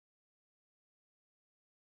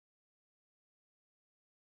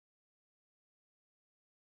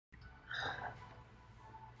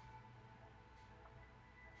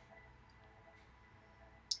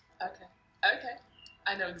Okay, okay.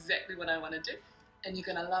 I know exactly what I want to do, and you're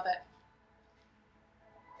gonna love it.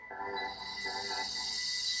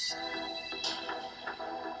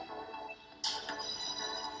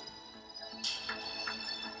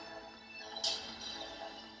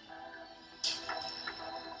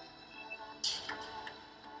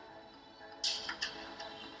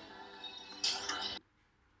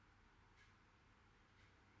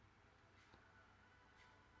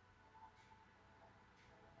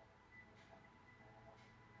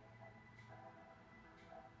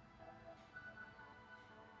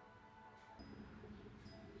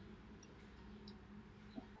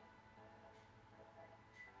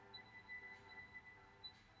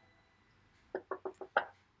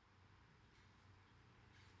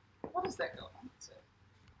 What is that going on?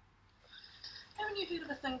 Haven't you heard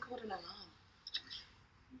of a thing called an alarm?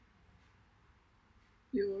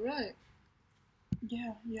 You alright?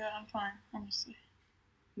 Yeah, I'm fine, honestly.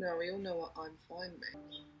 No, we all know what I'm fine with.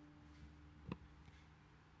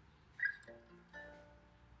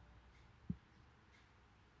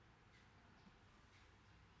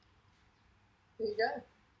 There you go.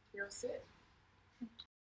 You're all set.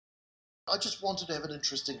 I just wanted to have an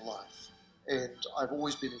interesting life, and I've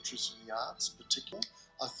always been interested in the arts, particularly.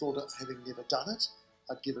 I thought that having never done it,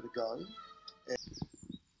 I'd give it a go. And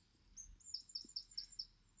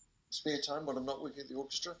spare time when I'm not working at the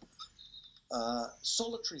orchestra,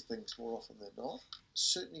 solitary things more often than not.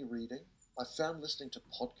 Certainly reading. I found listening to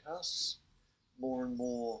podcasts more and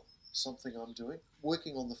more something I'm doing.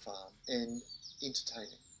 Working on the farm and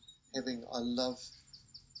entertaining. I love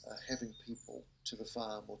having people to the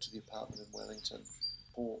farm or to the apartment in Wellington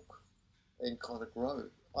talk and kind of grow.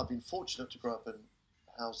 I've been fortunate to grow up in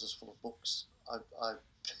houses full of books.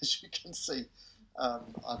 As you can see,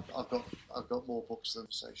 I've got more books than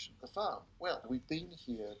station. The farm. Well, we've been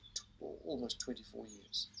here almost 24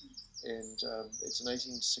 years, and it's an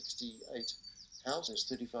 1868 house. There's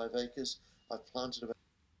 35 acres. I've planted about.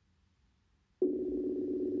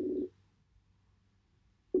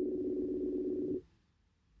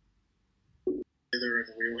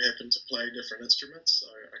 And we all happened to play different instruments, so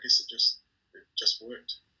I guess it just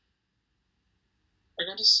worked. I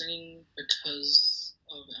got into singing because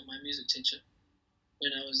of my music teacher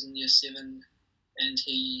when I was in year 7, and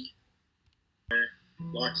he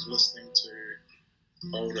Liked listening to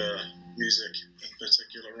older music, in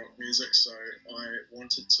particular rock music, so I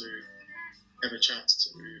wanted to have a chance to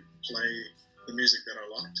play the music that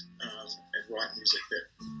I liked and write music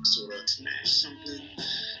that sort of smash something.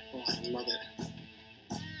 Oh, I love it.